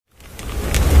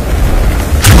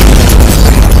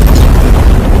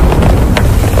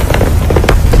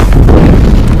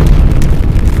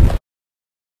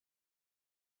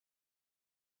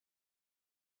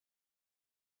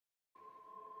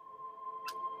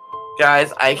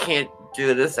Guys, I can't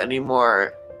do this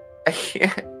anymore. I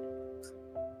can't.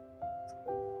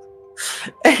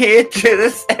 I can't do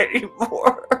this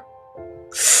anymore.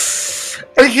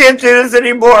 I can't do this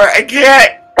anymore. I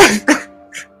can't.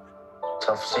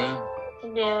 Tough scene.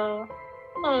 Yeah.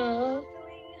 Oh,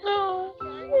 no.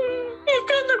 You're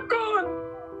gonna go.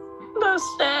 That's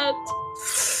sad.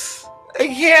 I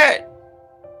can't.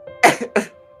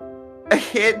 I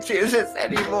can't do this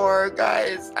anymore,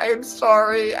 guys. I'm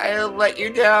sorry. I let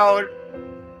you down.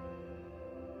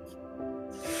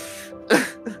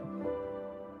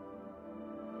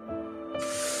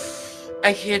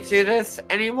 I can't do this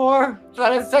anymore.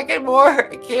 Not a second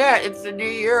more. I can't. It's the new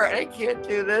year and I can't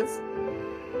do this.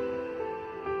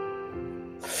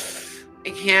 I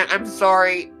can't. I'm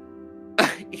sorry.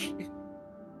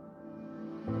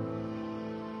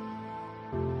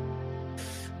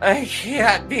 I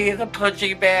can't be the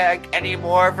punching bag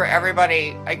anymore for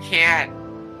everybody. I can't.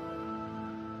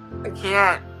 I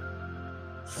can't.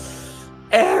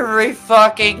 Every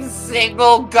fucking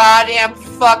single goddamn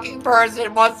fucking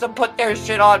person wants to put their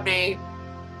shit on me.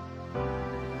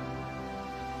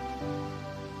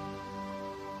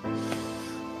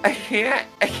 I can't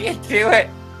do it.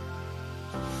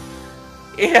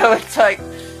 You know, it's like,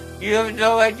 you have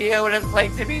no idea what it's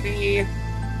like to be me.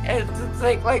 And it's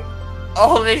like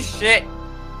all this shit.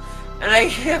 And I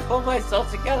can't pull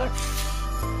myself together.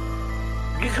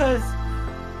 Because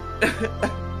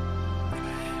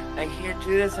I can't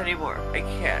do this anymore. I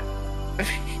can't.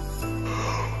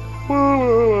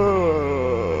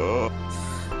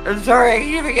 I'm sorry, I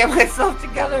can't even get myself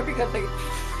together because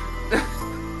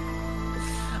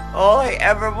all I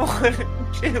ever wanted to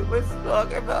do was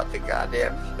talk about the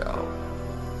goddamn show.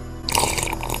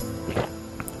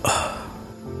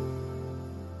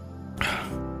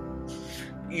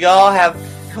 Y'all have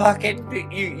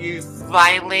fucking... You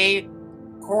finally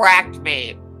cracked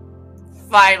me.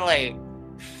 Finally.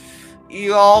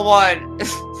 You all won.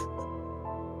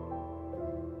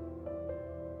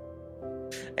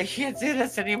 I can't do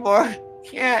this anymore. I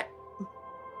can't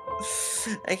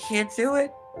do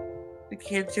it. I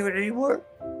can't do it anymore.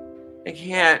 I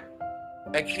can't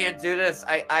do this.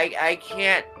 I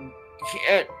can't.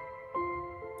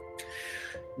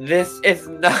 This is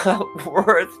not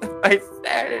worth my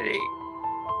sanity.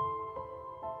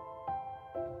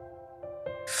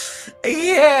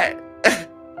 I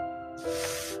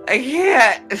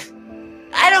can't.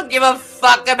 I don't give a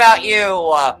fuck about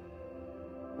you.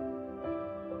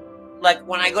 Like,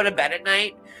 when I go to bed at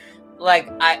night,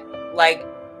 I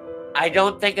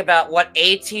don't think about what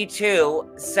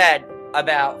AT2 said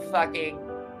about fucking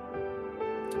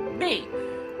me.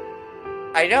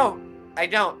 I don't.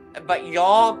 But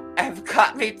y'all have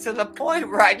got me to the point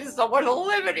where I just don't want to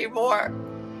live anymore.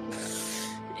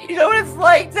 You know what it's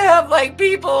like to have, like,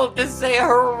 people just say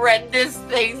horrendous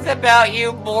things about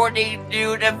you morning,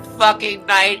 noon, and fucking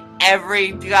night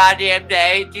every goddamn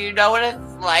day? Do you know what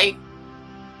it's like?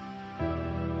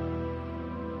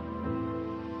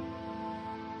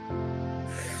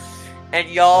 And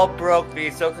y'all broke me,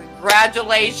 so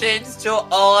congratulations to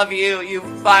all of you. You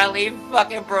finally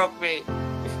fucking broke me.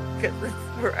 Because that's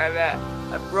where I'm at.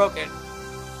 I'm broken.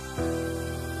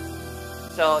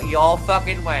 So y'all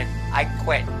fucking win. I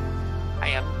quit. I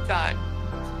am done.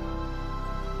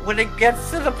 When it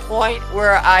gets to the point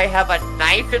where I have a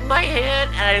knife in my hand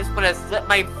and I just want to slit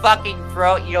my fucking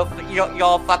throat,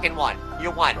 y'all fucking won.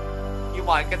 You won. You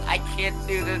won, because I can't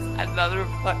do this another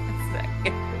fucking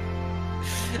second.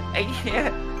 I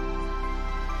can't.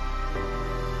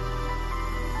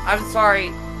 I'm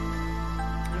sorry.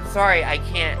 I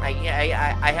can't. I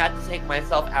have to take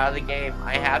myself out of the game.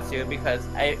 I have to, because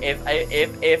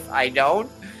if I don't,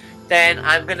 then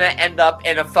I'm gonna end up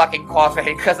in a fucking coffin,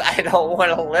 because I don't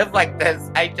want to live like this.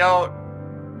 I don't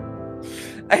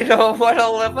want to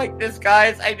live like this,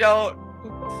 guys. I don't.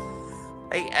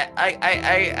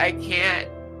 I can't.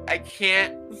 I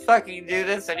can't fucking do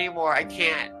this anymore. I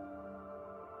can't.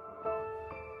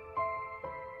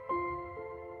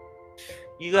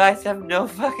 You guys have no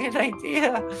fucking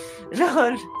idea.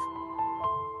 No.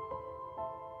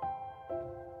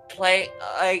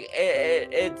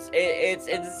 It's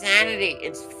insanity.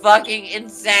 It's fucking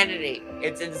insanity.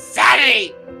 It's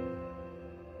insanity.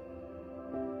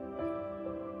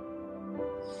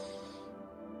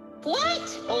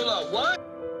 What? Hold up, what?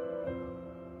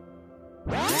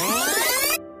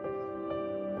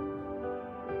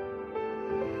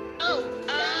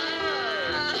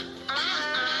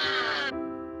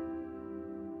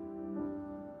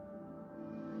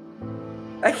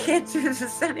 I can't do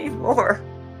this anymore.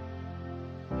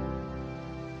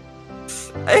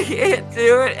 I can't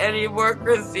do it anymore,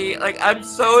 Christy. Like, I'm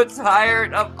so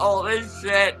tired of all this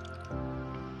shit.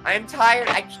 I'm tired.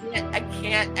 I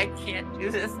can't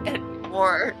do this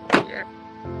anymore.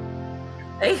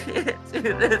 I can't do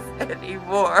this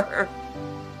anymore.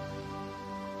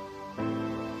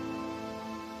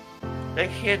 I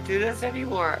can't do this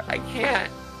anymore. I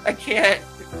can't.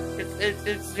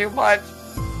 It's too much.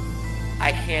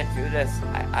 I can't do this.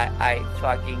 I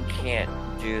fucking can't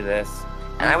do this.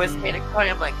 And I was kind of funny.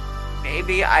 I'm like,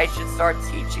 maybe I should start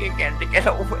teaching again to get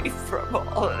away from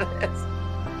all of this.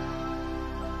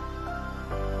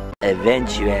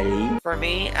 Eventually. For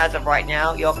me, as of right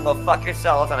now, y'all can go fuck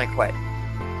yourselves and I quit.